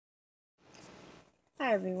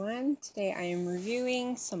Hi everyone, today I am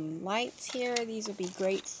reviewing some lights here. These will be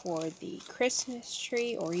great for the Christmas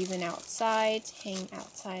tree or even outside, to hang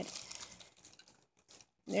outside.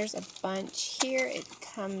 There's a bunch here. It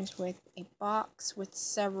comes with a box with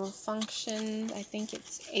several functions. I think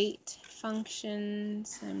it's 8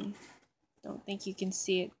 functions. I don't think you can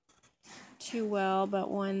see it too well, but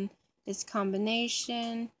 1 is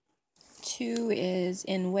combination, 2 is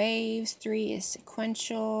in waves, 3 is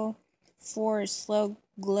sequential, 4 is slow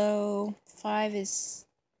glow, 5 is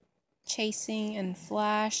chasing and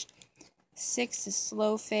flash, 6 is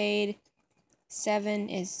slow fade, 7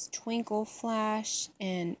 is twinkle flash,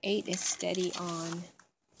 and 8 is steady on.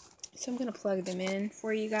 So I'm going to plug them in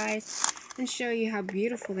for you guys and show you how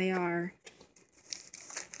beautiful they are.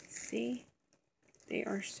 See? They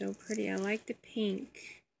are so pretty. I like the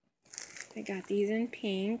pink. I got these in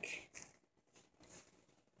pink.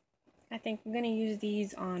 I think I'm going to use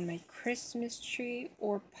these on my Christmas tree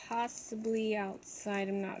or possibly outside.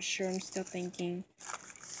 I'm not sure. I'm still thinking.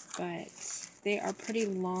 But they are pretty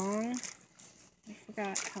long. I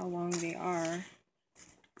forgot how long they are.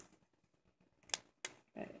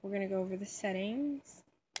 But we're going to go over the settings.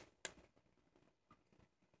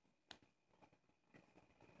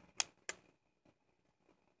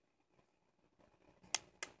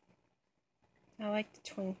 I like the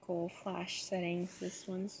twinkle flash settings. This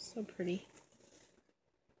one's so pretty.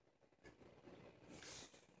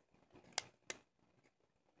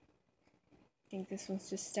 I think this one's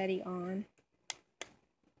just steady on.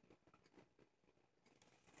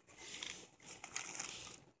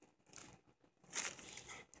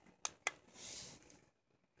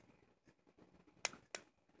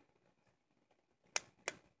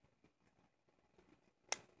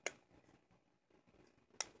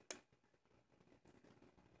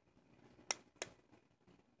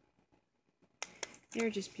 They're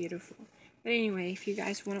just beautiful. But anyway, if you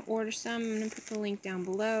guys want to order some, I'm going to put the link down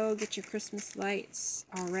below. Get your Christmas lights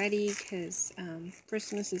already because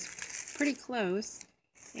Christmas is pretty close.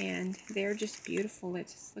 And they're just beautiful.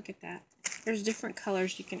 Let's just look at that. There's different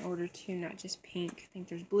colors you can order too, not just pink. I think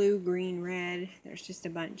there's blue, green, red. There's just a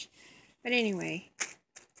bunch. But anyway, I'm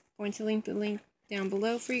going to link the link down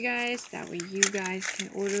below for you guys. That way you guys can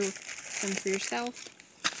order some for yourself.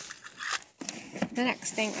 The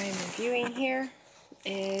next thing I'm reviewing here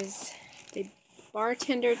is the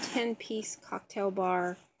Bartender 10-piece cocktail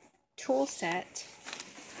bar tool set.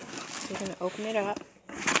 So we're going to open it up,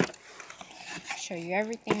 show you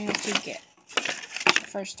everything that you get.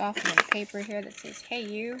 First off, we have a paper here that says, "Hey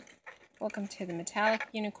you, welcome to the Metallic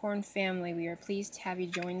Unicorn family. We are pleased to have you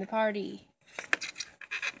join the party."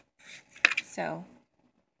 So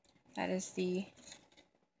that is the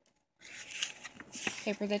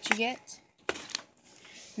paper that you get.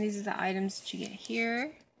 And these are the items that you get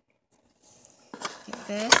here. Get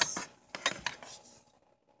this.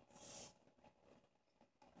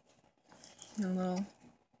 And a little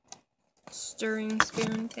stirring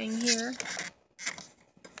spoon thing here.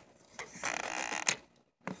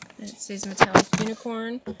 And it says Metallic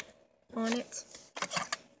Unicorn on it.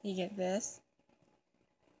 You get this.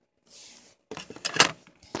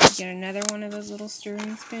 You get another one of those little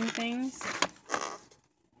stirring spoon things.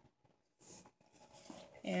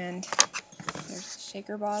 And there's the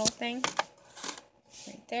shaker bottle thing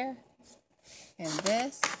right there. And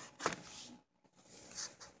this.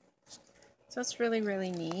 So it's really,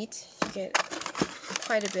 really neat. You get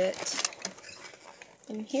quite a bit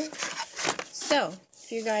in here. So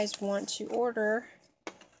if you guys want to order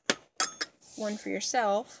one for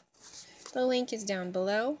yourself, the link is down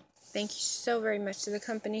below. Thank you so very much to the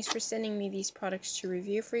companies for sending me these products to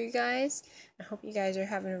review for you guys. I hope you guys are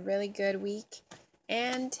having a really good week.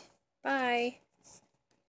 And bye.